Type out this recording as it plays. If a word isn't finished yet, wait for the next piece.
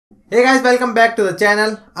Hey guys, welcome back to the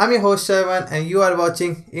channel. I'm your host Sharwan and you are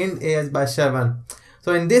watching Ind AS by Sharwan.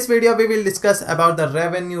 So in this video we will discuss about the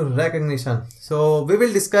revenue recognition. So we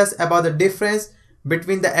will discuss about the difference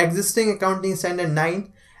between the existing accounting standard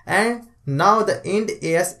 9 and now the Ind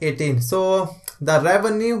AS 18. So the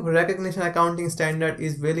revenue recognition accounting standard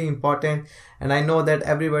is very important, and I know that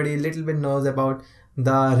everybody little bit knows about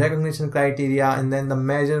the recognition criteria and then the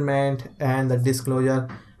measurement and the disclosure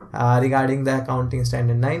regarding the accounting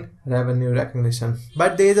standard 9 revenue recognition.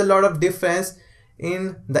 But there is a lot of difference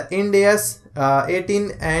in the Ind AS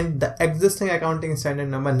 18 and the existing accounting standard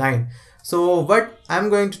number 9. So what I'm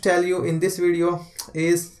going to tell you in this video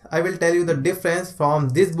is I will tell you the difference from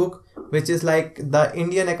this book, which is like the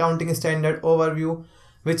Indian Accounting Standard Overview,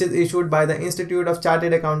 which is issued by the Institute of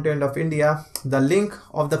Chartered Accountant of India. The link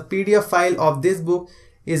of the PDF file of this book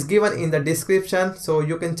is given in the description, so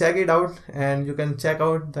you can check it out and you can check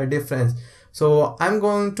out the difference. So I'm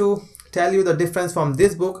going to tell you the difference from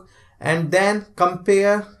this book and then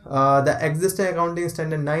compare the existing accounting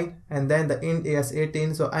standard 9 and then the Ind AS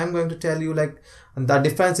 18. So I'm going to tell you like the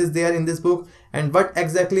difference is there in this book and what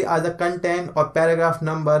exactly are the content or paragraph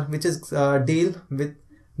number which is deal with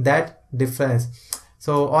that difference.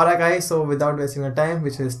 So alright guys, so without wasting your time,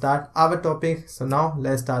 we will start our topic. So now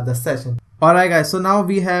let's start the session. Alright guys, so now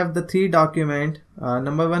we have the three document.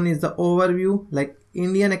 Number one is the overview, like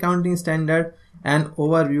Indian Accounting Standard and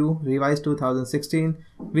Overview Revised 2016,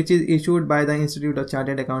 which is issued by the Institute of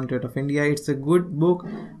Chartered Accountant of India. It's a good book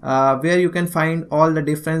where you can find all the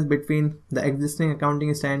difference between the existing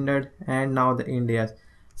accounting standard and now the Ind AS.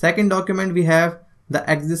 Second document we have the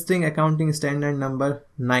existing accounting standard number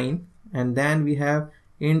 9 and then we have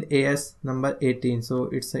Ind AS number 18. So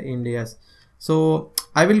it's the Ind AS. So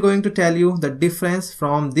I will going to tell you the difference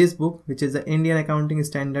from this book, which is the Indian Accounting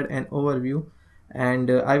Standard and Overview,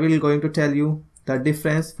 and I will going to tell you the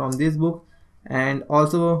difference from this book, and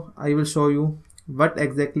also I will show you what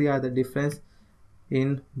exactly are the difference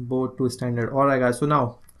in both two standard. Alright guys, so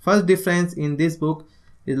now first difference in this book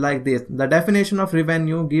is like this. The definition of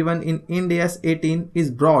revenue given in Ind AS 18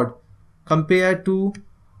 is broad compared to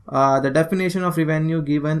the definition of revenue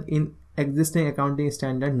given in existing accounting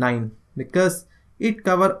standard 9, because it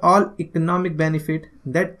covers all economic benefit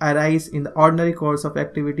that arise in the ordinary course of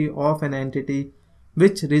activity of an entity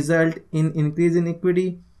which result in increase in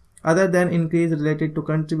equity other than increase related to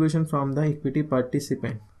contribution from the equity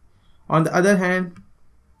participant. On the other hand,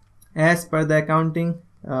 as per the accounting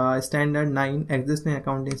standard 9, existing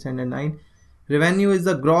accounting standard 9, revenue is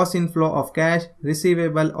the gross inflow of cash,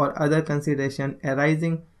 receivable or other consideration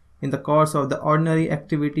arising in the course of the ordinary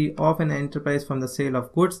activity of an enterprise from the sale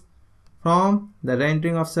of goods, from the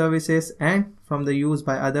rendering of services and from the use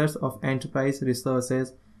by others of enterprise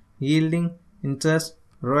resources yielding interest,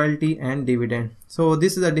 royalty and dividend. So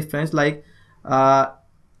this is a difference, like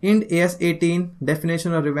Ind AS 18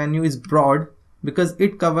 definition of revenue is broad because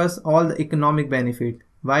it covers all the economic benefit,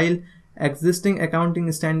 while existing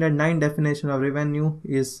accounting standard 9 definition of revenue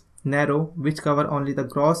is narrow, which cover only the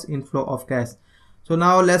gross inflow of cash. So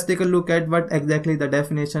now let's take a look at what exactly the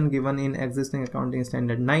definition given in existing accounting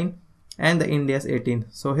standard 9 and the Ind AS 18.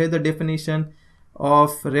 So here the definition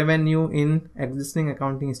of revenue in existing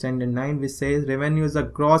accounting standard 9, which says revenue is a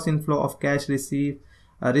gross inflow of cash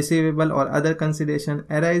receivable or other consideration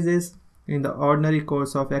arises in the ordinary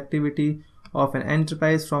course of activity of an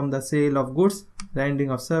enterprise from the sale of goods,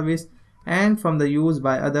 rendering of service and from the use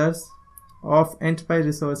by others of enterprise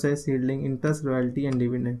resources yielding interest, royalty and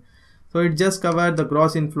dividend. So it just covered the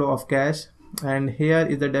gross inflow of cash, and here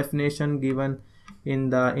is the definition given in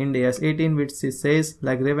the Ind AS 18, which says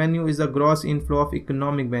like revenue is the gross inflow of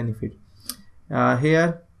economic benefit.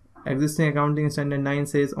 Here existing accounting standard 9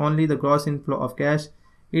 says only the gross inflow of cash.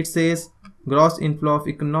 It says gross inflow of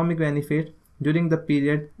economic benefit during the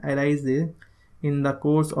period arises in the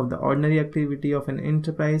course of the ordinary activity of an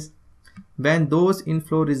enterprise when those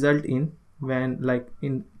inflow result in, when like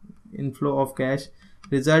in inflow of cash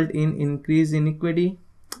result in increase in equity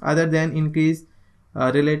other than increase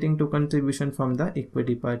relating to contribution from the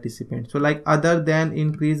equity participant. So like other than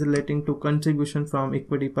increase relating to contribution from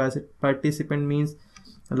equity participant means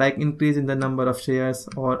like increase in the number of shares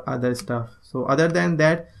or other stuff. So other than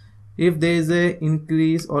that, if there is a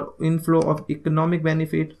increase or inflow of economic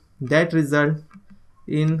benefit that result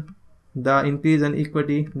in the increase in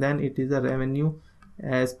equity, then it is a revenue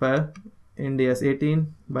as per Ind AS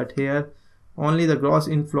 18. But here only the gross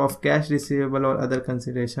inflow of cash receivable or other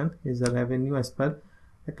consideration is the revenue as per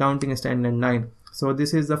accounting standard 9. So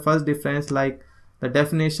this is the first difference, like the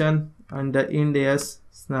definition under Ind AS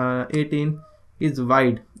 18 is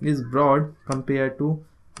wide, is broad compared to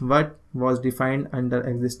what was defined under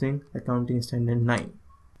existing accounting standard 9.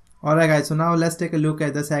 Alright guys, so now let's take a look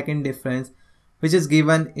at the second difference which is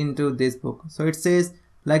given into this book. So it says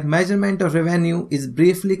like measurement of revenue is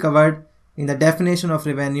briefly covered in the definition of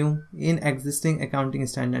revenue in existing accounting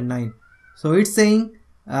standard 9. So it's saying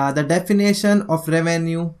the definition of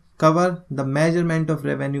revenue cover the measurement of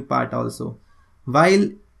revenue part also, while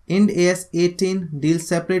Ind AS 18 deals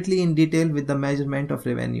separately in detail with the measurement of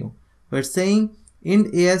revenue. So it's saying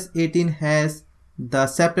Ind AS 18 has the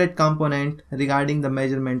separate component regarding the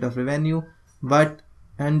measurement of revenue, but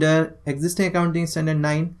under existing accounting standard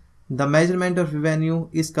 9 the measurement of revenue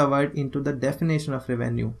is covered into the definition of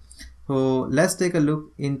revenue. So let's take a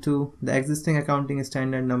look into the existing accounting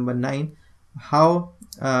standard number 9, how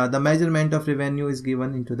the measurement of revenue is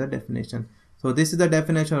given into the definition. So this is the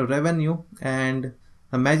definition of revenue, and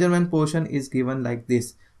the measurement portion is given like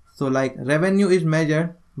this. So like revenue is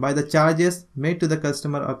measured by the charges made to the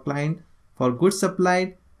customer or client for goods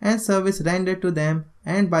supplied and service rendered to them,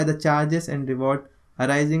 and by the charges and reward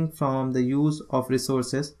arising from the use of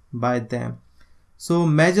resources by them. So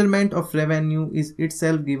measurement of revenue is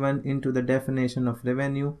itself given into the definition of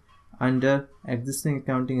revenue under existing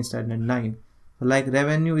accounting standard 9. So like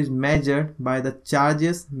revenue is measured by the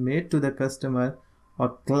charges made to the customer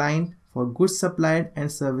or client for goods supplied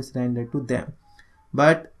and service rendered to them.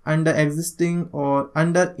 But under existing or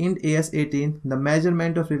under Ind AS 18, the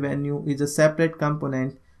measurement of revenue is a separate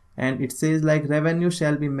component, and it says like revenue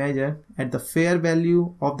shall be measured at the fair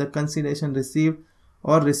value of the consideration received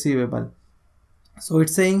or receivable. So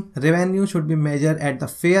it's saying revenue should be measured at the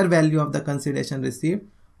fair value of the consideration received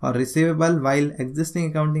or receivable, while existing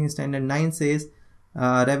accounting standard 9 says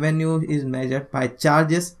revenue is measured by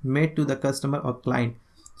charges made to the customer or client.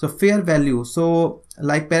 So fair value, so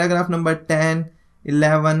like paragraph number 10,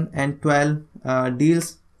 11 and 12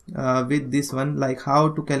 deals with this one, like how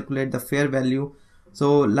to calculate the fair value.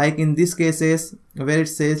 So like in these cases where it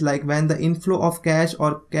says like when the inflow of cash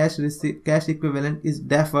or cash equivalent is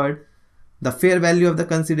deferred, the fair value of the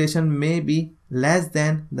consideration may be less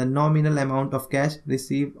than the nominal amount of cash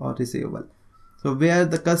received or receivable. So where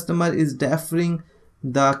the customer is deferring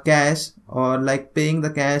the cash or like paying the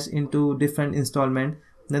cash into different installment,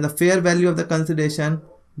 then the fair value of the consideration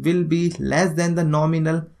will be less than the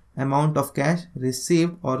nominal amount of cash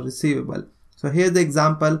received or receivable. So here's the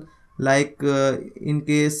example, like in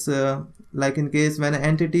case when an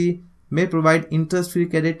entity may provide interest-free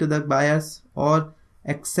credit to the buyers or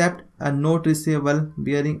accept a note receivable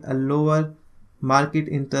bearing a lower market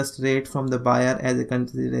interest rate from the buyer as a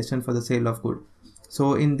consideration for the sale of goods.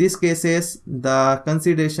 So in these cases the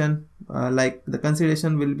consideration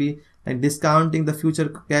will be like discounting the future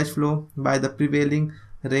cash flow by the prevailing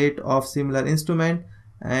rate of similar instrument,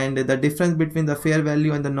 and the difference between the fair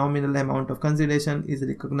value and the nominal amount of consideration is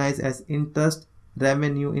recognized as interest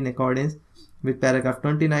revenue in accordance with paragraph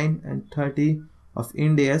 29 and 30 of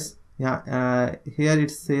Ind AS. Here it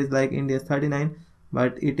says like Ind AS 39,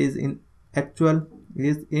 but it is in actual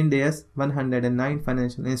is Ind AS 109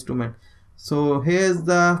 financial instrument. So here's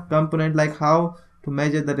the component like how to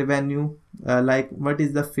measure the revenue, like what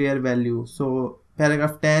is the fair value. So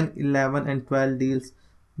paragraph 10, 11 and 12 deals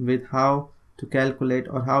with how to calculate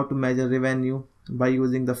or how to measure revenue by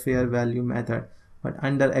using the fair value method. But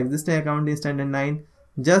under existing accounting standard 9,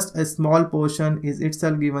 just a small portion is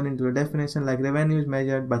itself given into the definition, like revenue is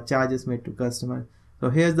measured by charges made to customer. So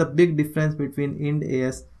here's the big difference between Ind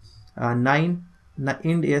AS 9,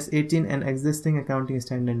 Ind AS 18 and existing accounting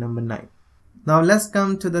standard number 9. Now let's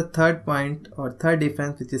come to the third point or third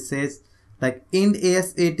difference, which is says like Ind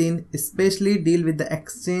AS 18 especially deal with the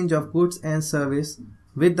exchange of goods and service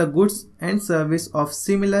with the goods and service of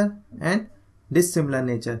similar and dissimilar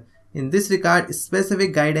nature. In this regard,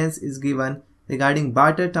 specific guidance is given regarding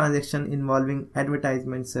barter transaction involving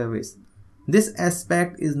advertisement service. This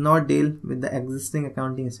aspect is not dealt with the existing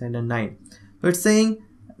accounting standard 9. So it's saying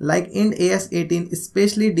like Ind AS 18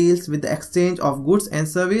 especially deals with the exchange of goods and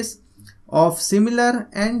service of similar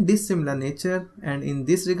and dissimilar nature, and in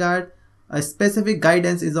this regard a specific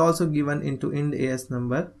guidance is also given into Ind AS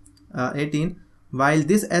number 18, while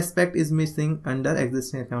this aspect is missing under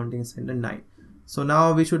existing accounting standard 9. So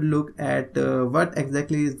now we should look at what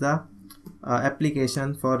exactly is the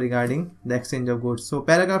application for regarding the exchange of goods. So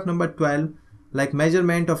paragraph number 12, like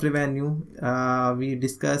measurement of revenue, we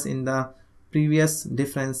discussed in the previous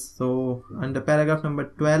difference. So under paragraph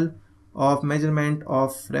number 12 of measurement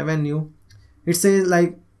of revenue, it says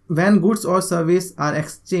like when goods or service are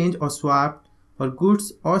exchanged or swapped for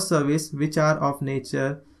goods or service which are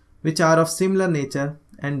of similar nature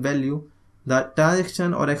and value, the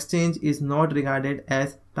transaction or exchange is not regarded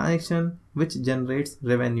as transaction which generates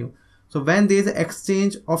revenue. So when there is an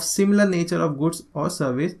exchange of similar nature of goods or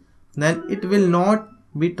service, then it will not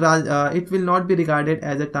be regarded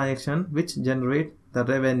as a transaction which generate the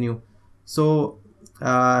revenue. So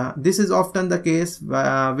this is often the case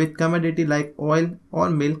with commodity like oil or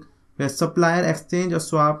milk, where supplier exchange or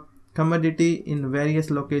swap commodity in various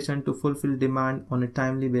locations to fulfill demand on a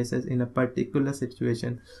timely basis in a particular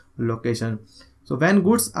situation or location. So when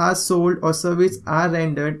goods are sold or services are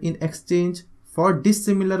rendered in exchange for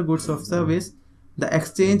dissimilar goods or service, the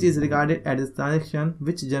exchange is regarded as a transaction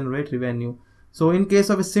which generate revenue. So in case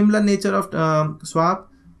of a similar nature of swap,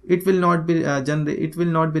 it will not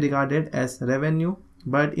be regarded as revenue,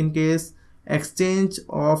 but in case exchange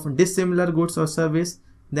of dissimilar goods or service,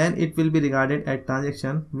 then it will be regarded as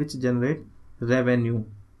transaction which generate revenue.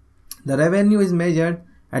 The revenue is measured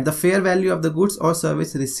at the fair value of the goods or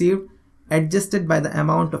service received, adjusted by the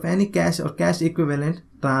amount of any cash or cash equivalent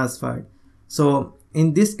transferred. So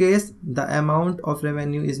in this case, the amount of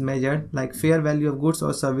revenue is measured like fair value of goods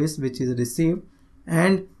or service which is received,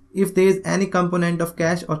 and if there is any component of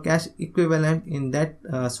cash or cash equivalent in that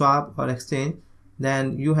swap or exchange,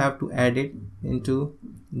 then you have to add it into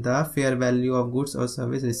the fair value of goods or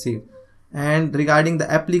service received. And regarding the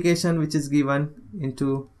application which is given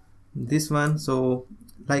into this one, so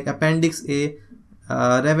like appendix A,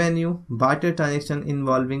 revenue barter transaction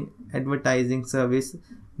involving advertising service.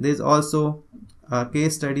 There is also a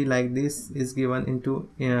case study like this is given into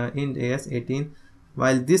Ind AS 18,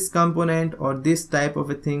 while this component or this type of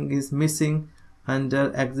a thing is missing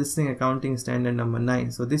under existing accounting standard number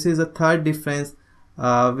 9. So this is a third difference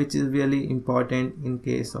which is really important in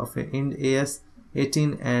case of a Ind AS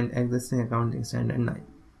 18 and existing accounting standard 9.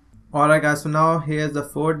 Alright guys, so now here's the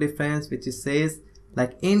fourth difference, which is says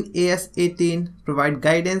like Ind AS 18 provide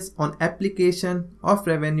guidance on application of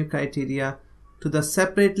revenue criteria to the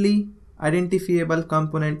separately identifiable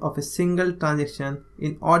component of a single transaction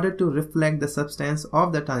in order to reflect the substance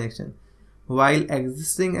of the transaction, while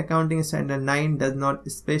existing accounting standard 9 does not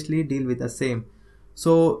especially deal with the same.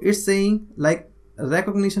 So it's saying like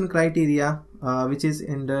recognition criteria which is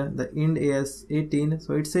under the Ind AS 18.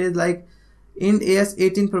 So it says like Ind AS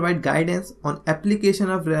 18 provide guidance on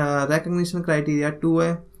application of recognition criteria to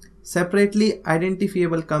a separately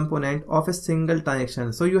identifiable component of a single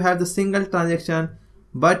transaction. So you have the single transaction,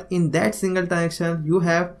 but in that single transaction you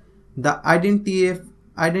have the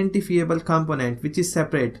identifiable component which is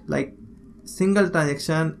separate, like single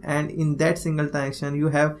transaction, and in that single transaction you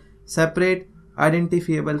have separate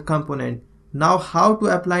identifiable component. Now how to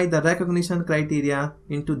apply the recognition criteria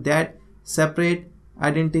into that separate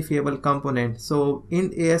identifiable component? So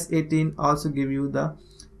Ind AS 18 also give you the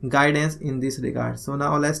guidance in this regard. So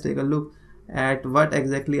now let's take a look at what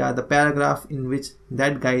exactly are the paragraph in which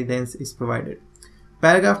that guidance is provided.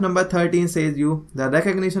 Paragraph number 13 says you the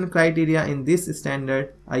recognition criteria in this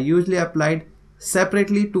standard are usually applied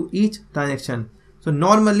separately to each transaction. So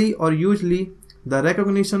normally or usually the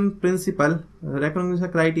recognition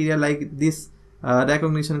criteria like this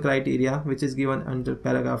recognition criteria which is given under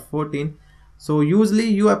paragraph 14. So usually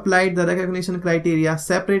you applied the recognition criteria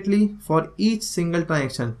separately for each single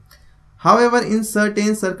transaction. However, in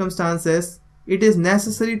certain circumstances, it is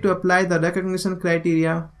necessary to apply the recognition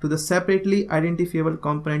criteria to the separately identifiable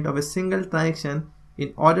component of a single transaction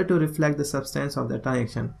in order to reflect the substance of the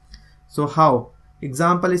transaction. So how?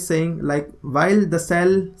 Example is saying like while the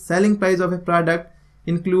selling price of a product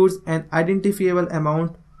includes an identifiable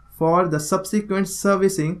amount for the subsequent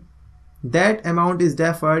servicing, that amount is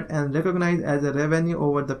deferred and recognized as a revenue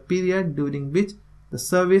over the period during which the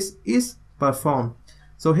service is performed.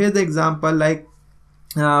 So here's the example like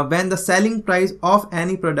when the selling price of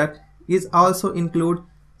any product is also include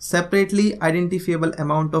separately identifiable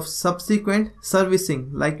amount of subsequent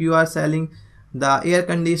servicing, like you are selling the air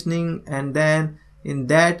conditioning and then in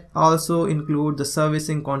that also include the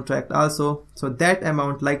servicing contract also. So that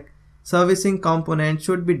amount like servicing component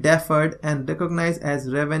should be deferred and recognized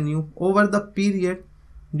as revenue over the period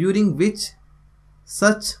during which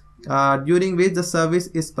the service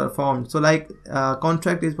is performed. So like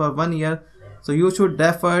contract is for 1 year, so you should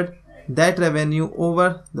defer that revenue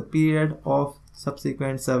over the period of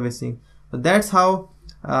subsequent servicing. So that's how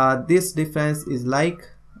this difference is like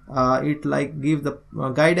it like give the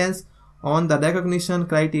guidance on the recognition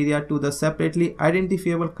criteria to the separately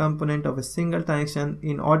identifiable component of a single transaction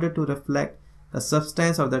in order to reflect the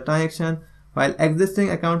substance of the transaction, while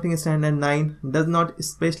existing accounting standard 9 does not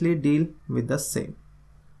especially deal with the same.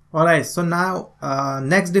 Alright, so now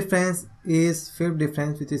next difference is fifth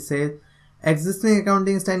difference, which is said existing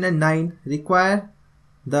accounting standard 9 require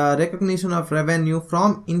the recognition of revenue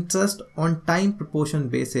from interest on time proportion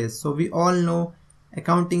basis. So we all know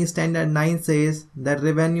accounting standard 9 says that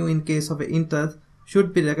revenue in case of interest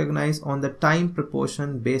should be recognized on the time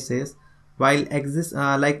proportion basis, while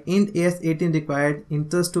like Ind AS 18 required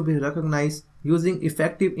interest to be recognized using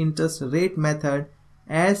effective interest rate method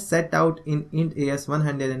as set out in Ind AS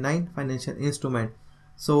 109 financial instrument.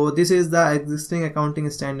 So this is the existing accounting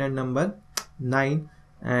standard number 9,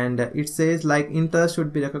 and it says like interest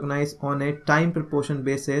should be recognized on a time proportion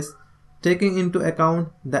basis, taking into account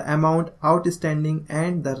the amount outstanding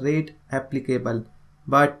and the rate applicable.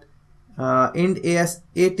 But Ind AS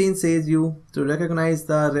 18 says you to recognize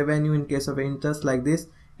the revenue in case of interest like this: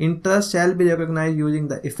 interest shall be recognized using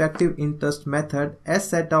the effective interest method as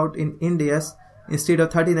set out in Ind AS. Instead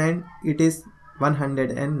of 39, it is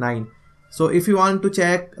 109. So if you want to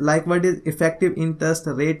check like what is effective interest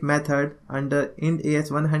rate method under Ind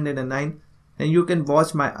AS 109, then you can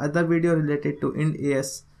watch my other video related to Ind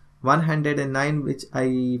AS 109,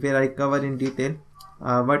 where I cover in detail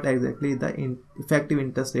what exactly the effective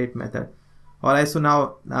interest rate method. Alright, so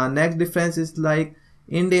now next difference is like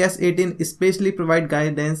Ind AS 18 especially provide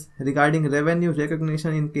guidance regarding revenue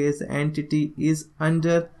recognition in case the entity is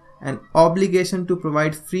under an obligation to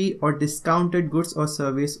provide free or discounted goods or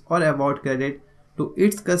service or award credit to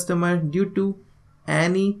its customer due to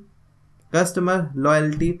any customer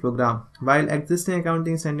loyalty program, while existing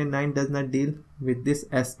accounting standard 9 does not deal with this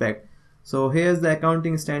aspect. So here's the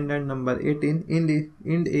accounting standard number 18 in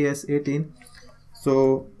Ind AS 18.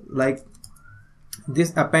 So like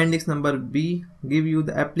this appendix number B give you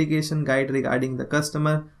the application guide regarding the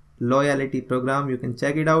customer loyalty program. You can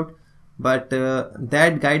check it out, but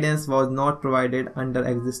that guidance was not provided under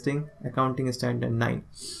existing accounting standard 9.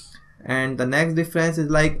 And the next difference is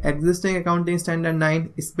like existing accounting standard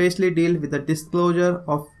 9 especially deal with the disclosure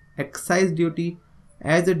of excise duty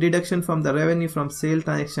as a deduction from the revenue from sale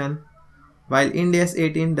transaction, while Ind AS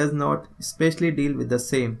 18 does not especially deal with the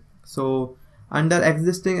same. So under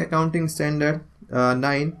existing accounting standard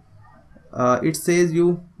 9, it says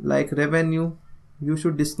you like revenue, you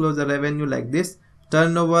should disclose the revenue like this: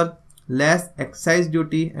 turnover less excise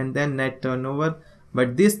duty and then net turnover.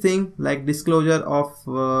 But this thing like disclosure of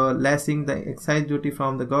lessing the excise duty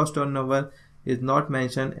from the gross turnover is not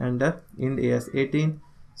mentioned under Ind AS 18.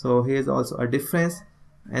 So here is also a difference.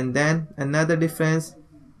 And then another difference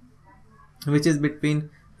which is between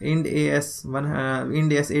Ind AS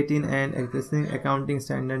 18 and existing accounting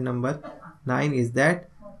standard number 9 is that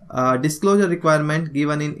disclosure requirement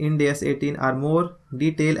given in Ind AS 18 are more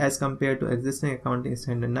detailed as compared to existing accounting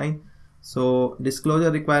standard 9. So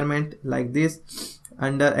disclosure requirement like this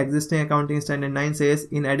under existing accounting standard 9 says,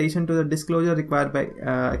 in addition to the disclosure required by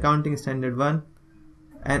accounting standard 1,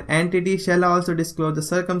 an entity shall also disclose the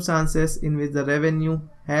circumstances in which the revenue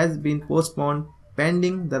has been postponed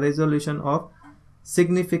pending the resolution of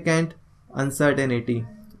significant uncertainty.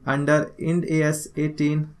 Under Ind AS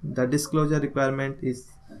 18, the disclosure requirement is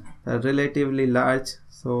relatively large,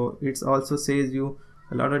 so it also says you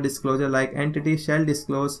a lot of disclosure like entity shall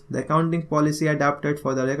disclose the accounting policy adopted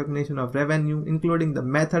for the recognition of revenue, including the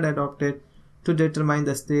method adopted to determine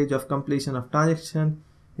the stage of completion of transaction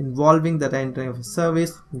involving the rendering of a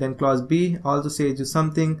service. Then clause B also says you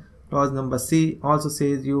something. Clause number C also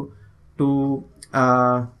says you to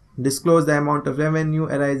disclose the amount of revenue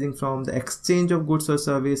arising from the exchange of goods or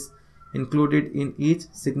service included in each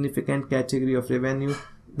significant category of revenue.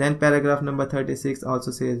 Then paragraph number 36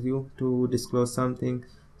 also says you to disclose something.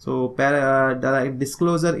 So the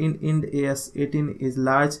disclosure in Ind AS 18 is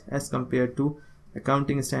large as compared to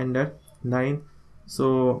accounting standard 9.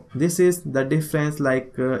 So this is the difference,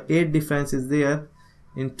 like 8 difference is there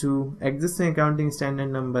into existing accounting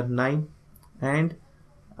standard number 9 and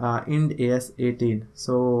Ind AS 18.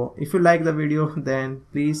 So if you like the video, then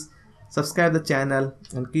please subscribe the channel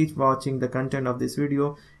and keep watching the content of this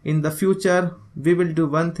video. In the future we will do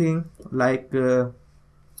one thing, like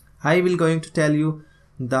I will going to tell you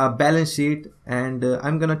the balance sheet, and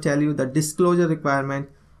I'm gonna tell you the disclosure requirement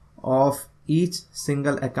of each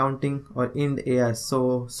single accounting or Ind AS,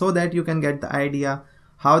 so that you can get the idea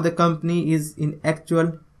how the company is in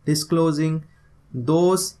actual disclosing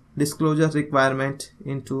those disclosure requirement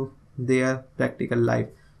into their practical life.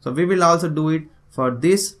 So we will also do it. For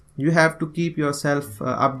this you have to keep yourself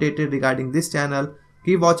updated regarding this channel.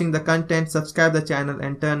 Keep watching the content, subscribe the channel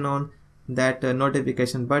and turn on that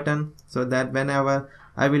notification button, so that whenever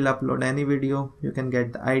I will upload any video you can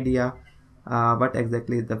get the idea what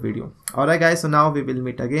exactly is the video. Alright guys, so now we will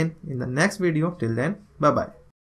meet again in the next video. Till then, bye bye.